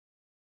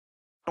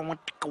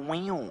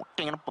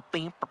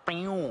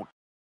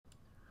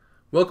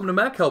Welcome to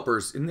Mac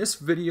Helpers. In this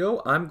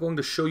video, I'm going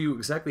to show you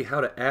exactly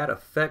how to add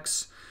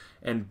effects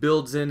and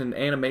builds in and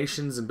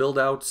animations and build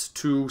outs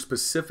to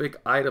specific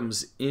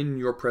items in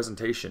your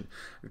presentation.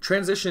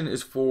 Transition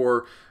is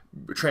for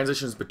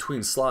transitions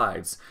between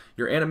slides.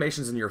 Your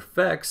animations and your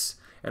effects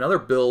and other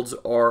builds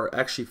are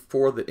actually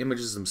for the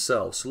images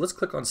themselves. So let's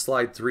click on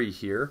slide 3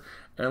 here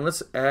and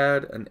let's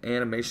add an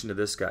animation to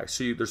this guy.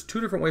 So there's two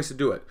different ways to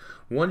do it.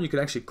 One, you can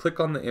actually click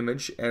on the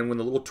image, and when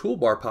the little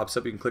toolbar pops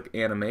up, you can click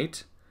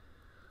Animate.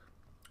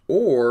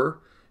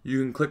 Or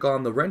you can click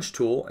on the wrench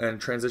tool and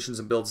transitions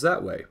and builds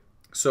that way.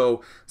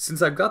 So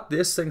since I've got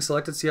this thing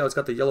selected, see how it's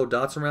got the yellow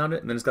dots around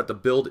it, and then it's got the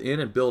build in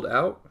and build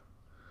out.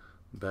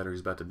 The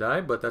battery's about to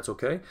die, but that's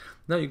okay.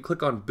 Now you can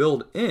click on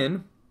build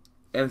in,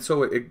 and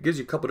so it gives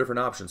you a couple different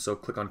options. So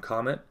click on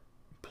comment,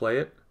 play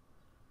it.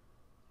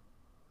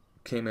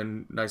 Came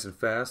in nice and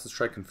fast. Let's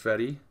try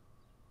confetti.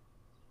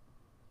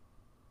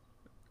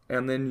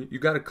 And then you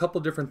got a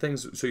couple different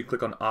things. So you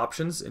click on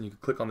options and you can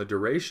click on the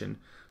duration.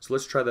 So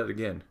let's try that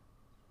again.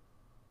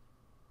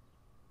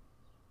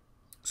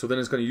 So then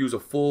it's going to use a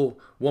full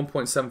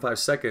 1.75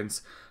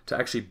 seconds to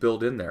actually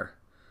build in there.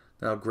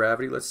 Now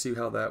gravity, let's see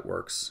how that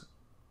works.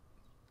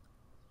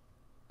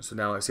 So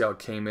now I see how it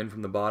came in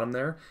from the bottom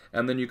there.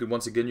 And then you could,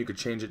 once again, you could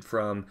change it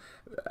from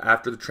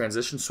after the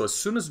transition. So as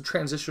soon as the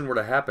transition were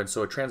to happen,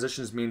 so a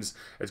transition means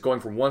it's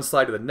going from one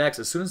slide to the next.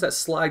 As soon as that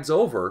slides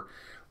over,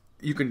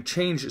 you can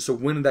change it so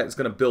when that's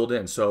going to build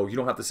in. So you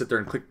don't have to sit there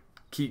and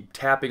keep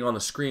tapping on the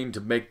screen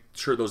to make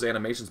sure those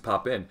animations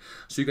pop in.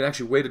 So you can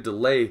actually wait a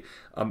delay,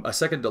 a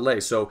second delay.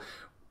 So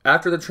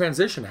after the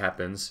transition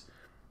happens,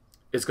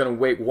 it's going to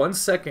wait 1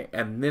 second,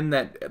 and then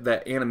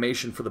that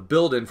animation for the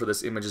build in for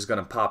this image is going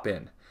to pop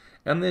in.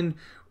 And then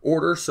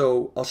order,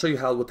 so I'll show you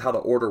how the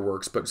order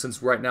works, but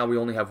since right now we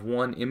only have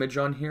one image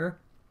on here,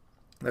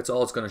 that's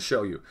all it's going to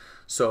show you.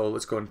 So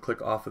let's go ahead and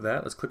click off of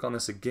that. Let's click on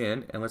this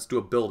again, and let's do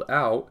a build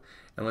out,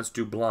 and let's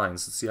do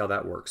blinds. Let's see how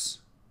that works.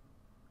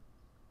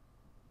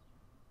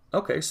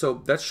 Okay, so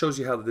that shows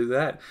you how to do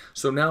that.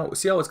 So now,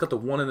 see how it's got the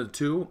 1 and the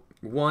 2?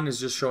 1 is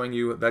just showing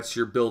you that's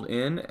your build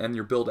in, and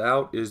your build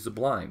out is the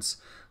blinds.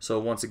 So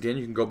once again,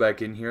 you can go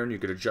back in here and you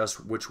can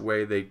adjust which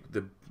way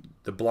the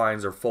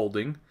blinds are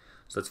folding.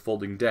 So that's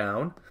folding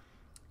down.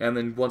 And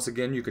then once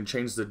again, you can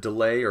change the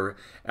delay or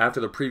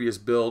after the previous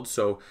build.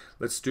 So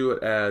let's do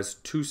it as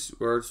 2,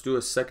 or let's do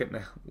a second.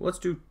 Let's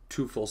do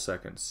 2 full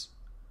seconds.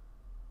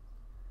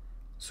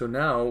 So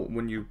now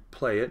when you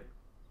play it,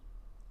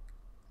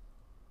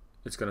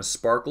 it's going to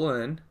sparkle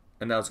in,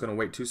 and now it's going to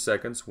wait 2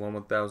 seconds. 1,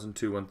 1000,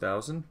 2,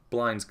 1000.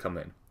 Blinds come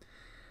in.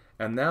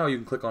 And now you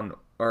can click on,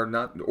 or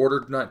not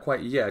ordered, not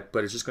quite yet,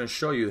 but it's just going to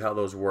show you how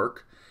those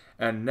work.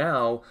 And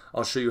now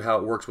I'll show you how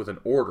it works with an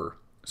order.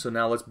 So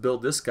now let's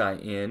build this guy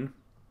in.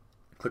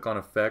 Click on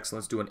effects, and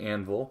let's do an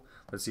anvil.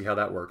 Let's see how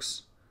that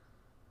works.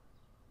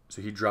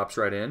 So he drops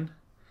right in.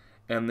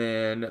 And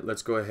then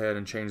let's go ahead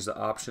and change the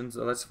options.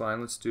 Oh, that's fine.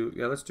 Let's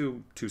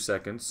do 2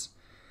 seconds.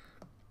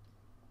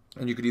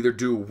 And you could either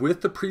do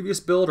with the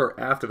previous build or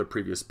after the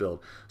previous build.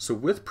 So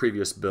with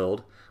previous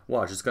build,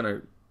 watch, it's going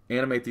to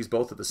animate these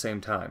both at the same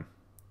time.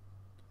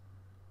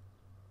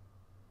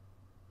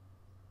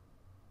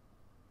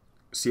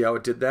 See how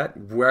it did that?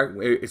 Where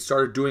it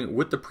started doing it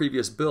with the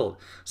previous build.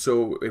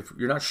 So if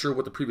you're not sure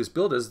what the previous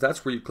build is,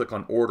 that's where you click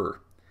on order.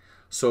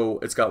 So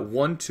it's got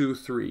 1, 2,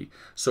 3.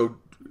 So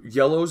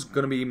yellow's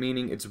going to be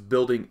meaning it's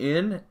building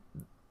in.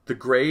 The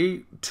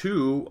gray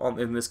 2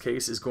 in this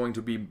case is going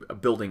to be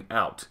building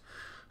out.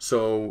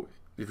 So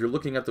if you're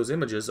looking at those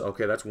images,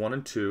 okay, that's 1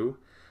 and 2.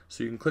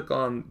 So you can click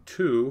on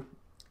 2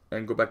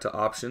 and go back to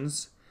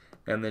options.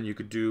 And then you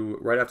could do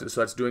right after,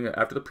 so that's doing it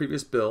after the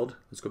previous build.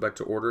 Let's go back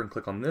to order and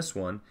click on this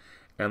one.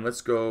 And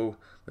let's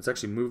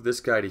actually move this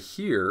guy to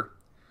here.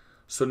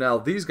 So now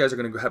these guys are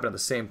going to happen at the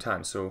same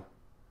time. So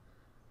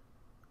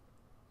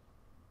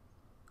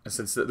and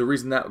since the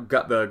reason that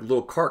got the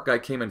little cart guy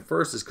came in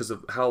first is because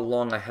of how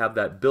long I have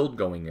that build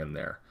going in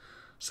there.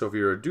 So if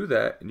you were to do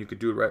that, and you could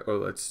do it right,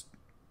 oh, it's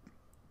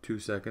 2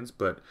 seconds,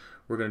 but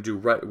we're going to do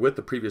right with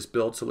the previous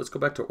build. So let's go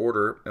back to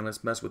order and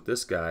let's mess with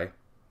this guy,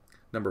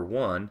 number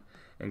 1,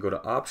 and go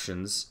to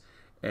options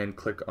and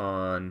click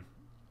on,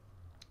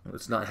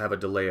 let's not have a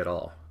delay at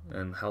all.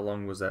 And how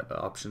long was that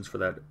options for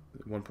that?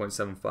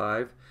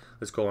 1.75.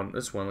 Let's go on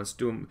this one. Let's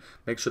do them,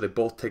 make sure they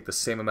both take the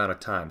same amount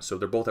of time. So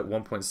they're both at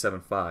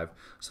 1.75.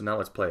 So now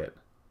let's play it.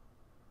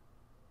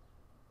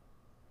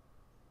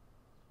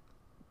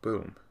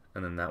 Boom.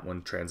 And then that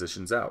one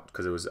transitions out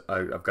because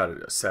I've got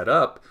it set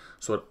up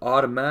so it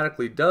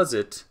automatically does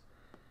it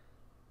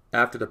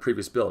after the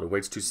previous build. It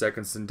waits 2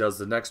 seconds and does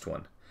the next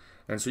one.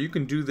 And so you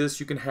can do this.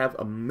 You can have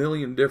a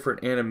million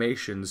different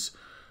animations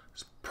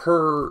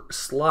per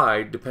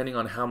slide depending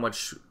on how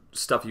much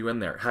stuff you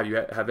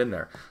have in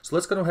there. So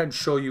let's go ahead and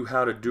show you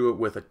how to do it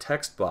with a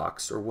text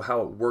box, or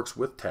how it works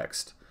with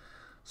text.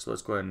 So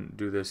let's go ahead and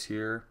do this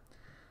here.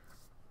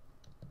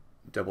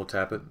 Double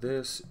tap it.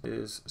 This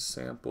is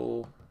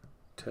sample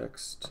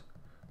text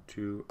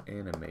to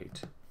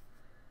animate.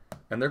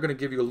 and they're going to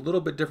give you a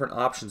little bit different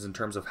options in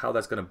terms of how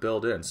that's going to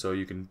build in. So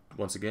you can,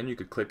 once again, you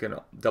could click and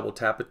double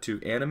tap it to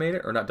animate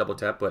it, or not double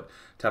tap, but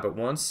tap it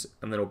once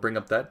and then it'll bring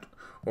up that,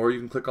 or you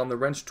can click on the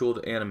wrench tool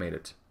to animate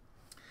it.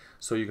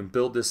 So you can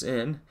build this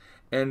in,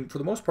 and for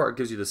the most part it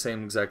gives you the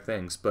same exact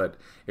things, but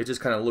it just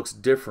kind of looks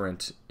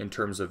different in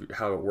terms of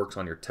how it works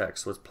on your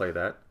text. So let's play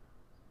that.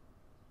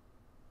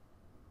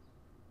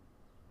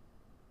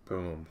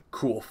 Boom,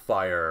 cool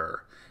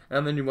fire.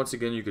 And then once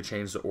again you could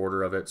change the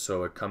order of it,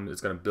 so it's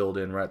going to build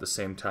in right at the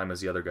same time as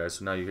the other guys.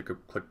 So now you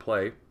could click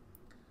play,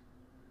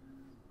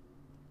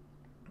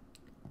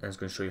 and it's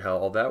going to show you how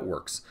all that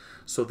works.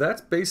 So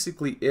that's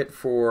basically it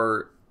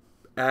for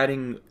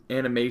adding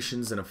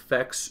animations and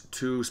effects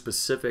to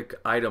specific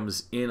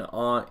items in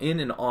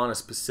and on a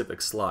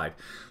specific slide.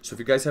 So if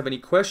you guys have any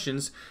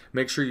questions,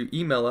 make sure you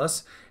email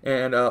us.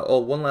 And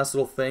one last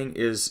little thing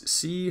is,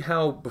 see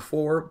how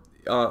before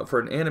for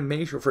an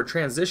animation, for a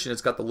transition,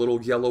 it's got the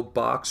little yellow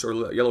box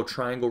or yellow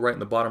triangle right in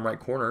the bottom right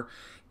corner.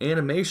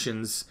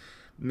 Animations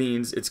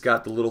means it's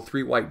got the little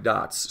 3 white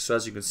dots. So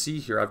as you can see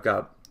here, I've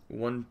got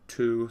 1,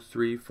 2,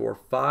 3, 4,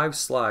 5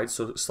 slides.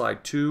 So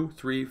slide 2,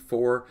 3,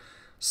 4,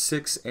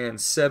 6, and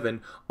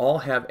 7 all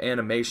have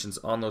animations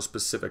on those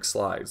specific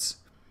slides.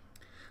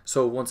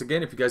 So once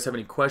again, if you guys have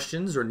any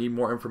questions or need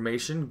more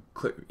information,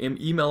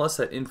 email us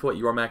at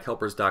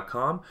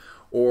info@yourmachelpers.com,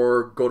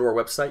 or go to our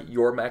website,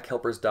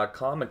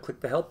 yourmachelpers.com, and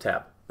click the Help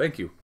tab. Thank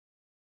you.